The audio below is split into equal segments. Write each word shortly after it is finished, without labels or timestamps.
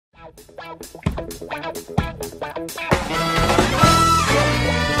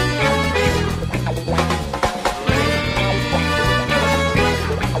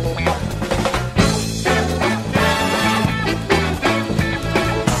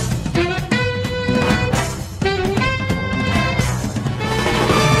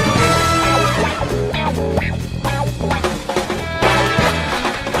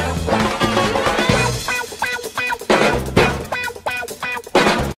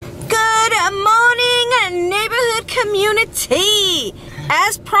Community,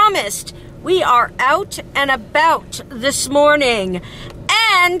 as promised, we are out and about this morning,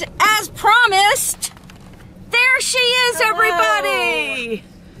 and as promised, there she is. Hello. Everybody.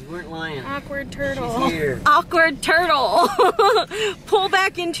 You weren't lying. Awkward turtle. She's here. Awkward turtle. Pull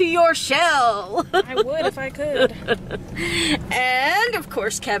back into your shell. I would if I could. And of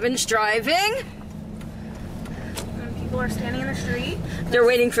course, Kevin's driving. People are standing in the street. They're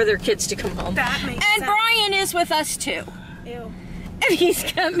waiting for their kids to come home. That makes and sense. Brian is with us too. Ew. And he's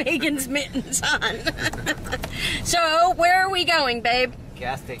got Megan's mittens on. So, where are we going, babe?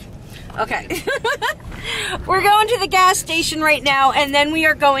 Gas station. Okay. We're going to the gas station right now, and then we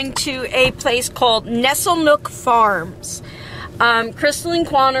are going to a place called Nestlenook Farms. Crystal and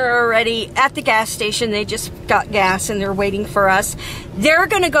Quan are already at the gas station. They just got gas and they're waiting for us. They're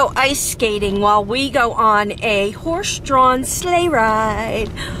going to go ice skating while we go on a horse-drawn sleigh ride.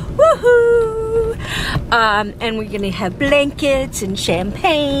 Woohoo! And we're going to have blankets and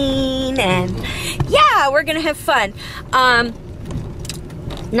champagne, and yeah, we're going to have fun.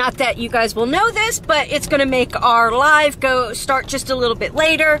 Not that you guys will know this, but it's going to make our live start just a little bit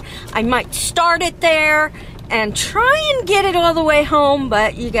later. I might start it there and try and get it all the way home,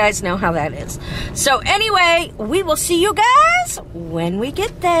 but you guys know how that is. So anyway, we will see you guys when we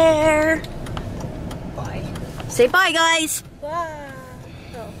get there. Bye. Say bye, guys. Bye.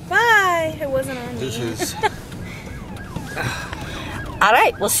 Oh, bye. It wasn't on me. This is... All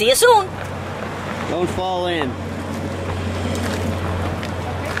right, we'll see you soon. Don't fall in.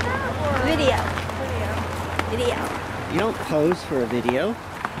 Video. Video. You don't pose for a video.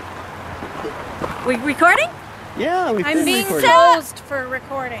 We recording? Yeah, we've I'm been being recording. posed for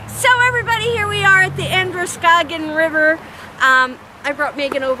recording. So everybody, here we are at the Androscoggin River. I brought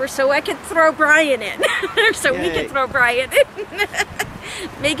Megan over so I could throw Brian in. So we Yay. could throw Brian in.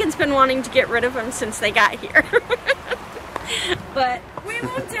 Megan's been wanting to get rid of him since they got here. But we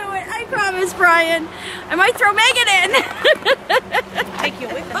won't do it, I promise, Brian. I might throw Megan in. Take you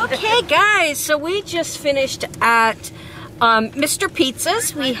with me. Okay, guys, so we just finished at Mr.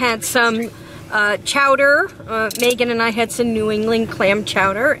 Pizza's. We had some chowder. Megan and I had some New England clam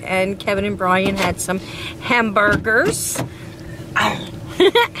chowder, and Kevin and Brian had some hamburgers.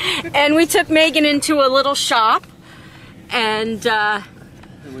 And we took Megan into a little shop, and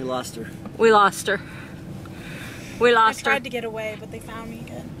we lost her. we lost her. We I lost her. tried to get away, but they found me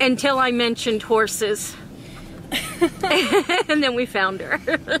again. Until I mentioned horses. And then we found her.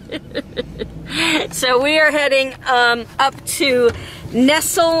 So we are heading up to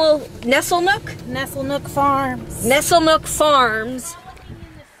Nestlenook? Nestlenook Farms. Nestlenook Farms.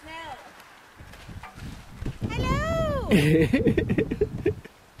 Hello!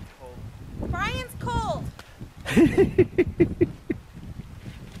 Brian's cold.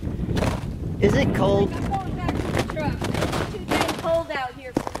 Is it cold? It's too dang cold out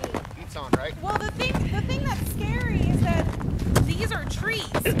here for me. It's on, right? Well, the thing that's scary is that these are trees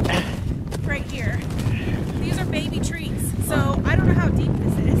right here. These are baby trees. So I don't know how deep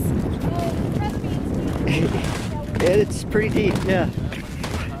this is. Well, trust me, It's pretty deep, yeah.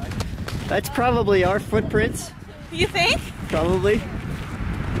 That's probably our footprints. you think? Probably. It's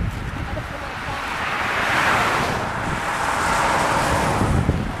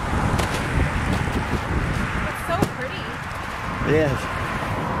so pretty. Yeah.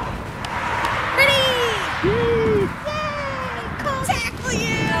 Pretty! Yay! Yay! Tackle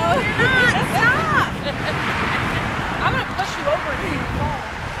you! No, you're not. Stop! I'm gonna push you over until you fall.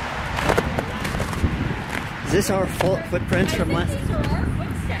 Is this our footprints from last? These are our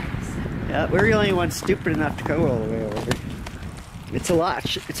footsteps. Yeah, we're the only ones stupid enough to go all the way over. It's a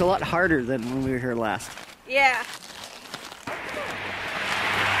lot harder than when we were here last. Yeah.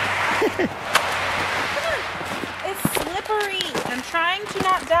 It's slippery. I'm trying to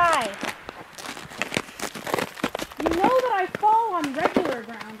not die. You know that I fall on regular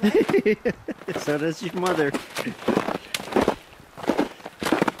ground, right? So does your mother. I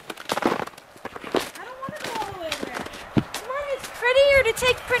don't want to go all the way over there. Come on, it's prettier to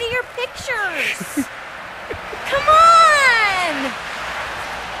take prettier pictures. Come on!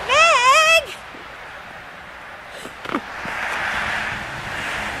 Meg!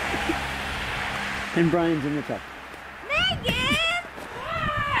 And Brian's in the truck. Megan!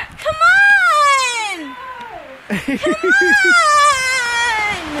 Come on! Come on!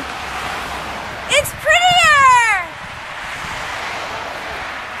 It's prettier!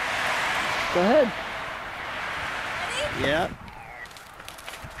 Go ahead. Yeah.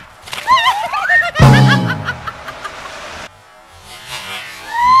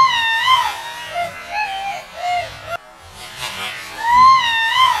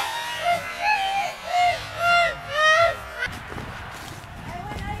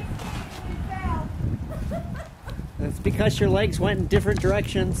 That's because your legs went in different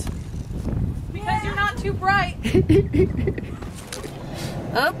directions. Because you're not too bright.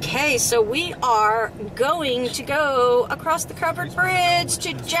 Okay, so we are going to go across the covered bridge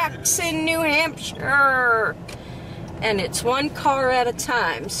to Jackson, New Hampshire. And it's one car at a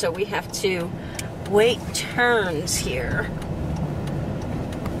time, so we have to wait turns here.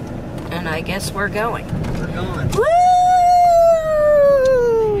 And I guess we're going. We're going. Woo!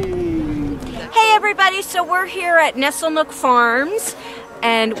 Hey everybody, so we're here at Nestlenook Farms.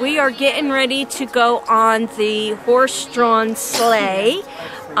 And we are getting ready to go on the horse-drawn sleigh.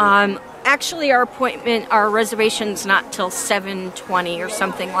 Actually, our reservation's not till 7:20 or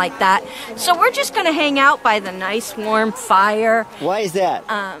something like that. So we're just going to hang out by the nice warm fire. Why is that?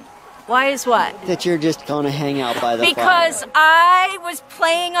 Why is what? That you're just going to hang out by the fire. Because I was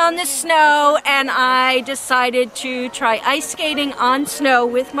playing on the snow and I decided to try ice skating on snow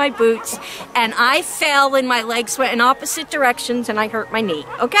with my boots, and I fell and my legs went in opposite directions and I hurt my knee,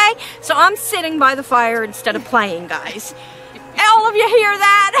 okay? So I'm sitting by the fire instead of playing, guys. All of you hear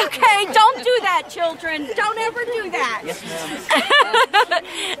that? Okay, don't do that, children. Don't ever do that. Yes,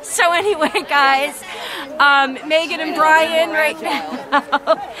 ma'am. So anyway, guys, Megan and Brian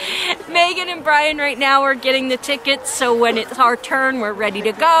right now are getting the tickets, so when it's our turn, we're ready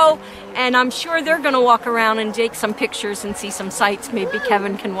to go. And I'm sure they're going to walk around and take some pictures and see some sights. Maybe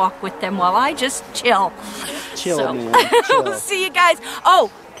Kevin can walk with them while I just chill. Chill, man. We'll Chill. see you guys. Oh,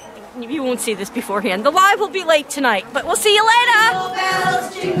 you won't see this beforehand. The live will be late tonight, but we'll see you later.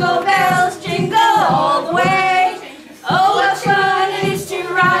 Jingle bells, jingle all the way. Oh, what fun it is to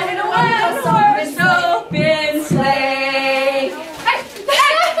ride in a one-horse open sleigh.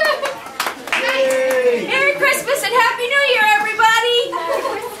 Hey. Merry Christmas and Happy New Year, everybody.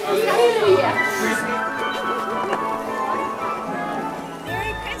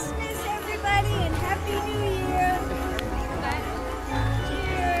 Merry Christmas, everybody, and Happy New Year.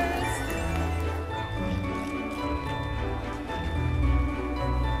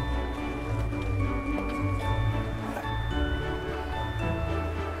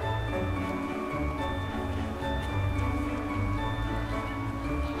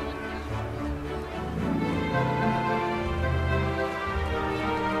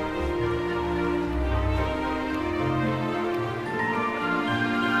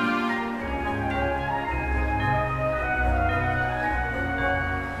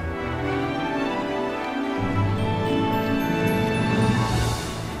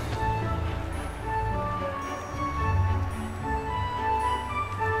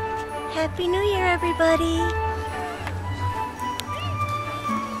 Happy New Year, everybody.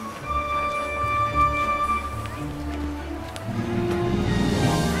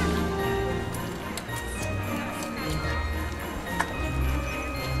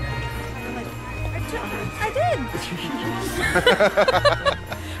 I did.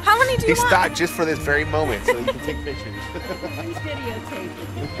 How many do you want? He stopped just for this very moment so you can take pictures. He's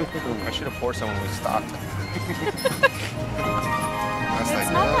videotaping. I should have poured someone when we stopped.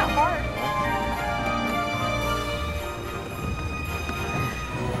 It's not that hard.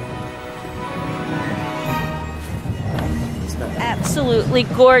 Absolutely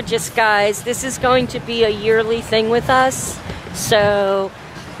gorgeous, guys. This is going to be a yearly thing with us. So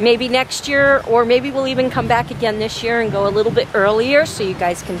maybe next year, or maybe we'll even come back again this year and go a little bit earlier so you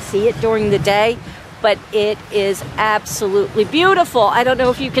guys can see it during the day. But it is absolutely beautiful. I don't know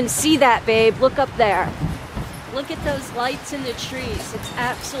if you can see that, babe. Look up there. Look at those lights in the trees. It's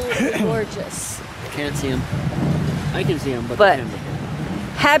absolutely gorgeous. Can't see him. I can see him, but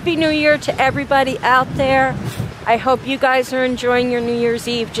Happy New Year to everybody out there. I hope you guys are enjoying your New Year's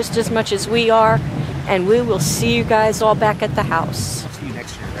Eve just as much as we are. And we will see you guys all back at the house. See you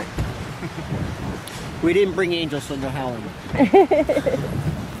next year, right? we didn't bring angels, so no howling.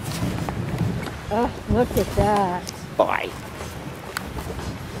 Oh, look at that. Bye.